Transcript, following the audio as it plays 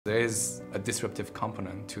There is a disruptive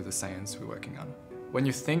component to the science we're working on. When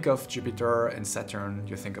you think of Jupiter and Saturn,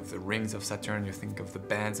 you think of the rings of Saturn, you think of the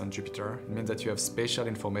bands on Jupiter. It means that you have spatial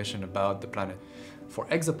information about the planet. For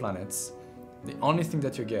exoplanets, the only thing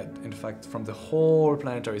that you get, in fact, from the whole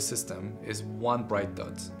planetary system is one bright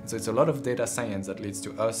dot. So it's a lot of data science that leads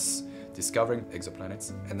to us discovering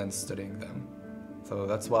exoplanets and then studying them. So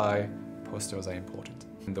that's why posters are important.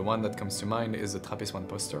 And the one that comes to mind is the TRAPPIST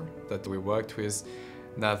poster that we worked with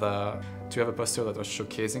NASA to have a poster that was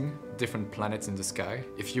showcasing different planets in the sky.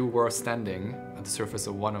 If you were standing at the surface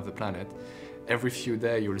of one of the planets, every few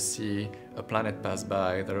days you'll see a planet pass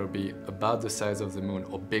by that will be about the size of the moon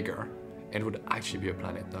or bigger, and would actually be a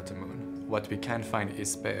planet, not a moon. What we can find in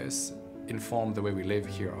space informs the way we live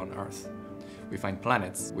here on Earth. We find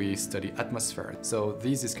planets, we study atmosphere, so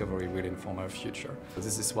these discoveries will inform our future.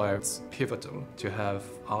 This is why it's pivotal to have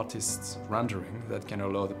artists rendering that can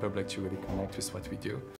allow the public to really connect with what we do.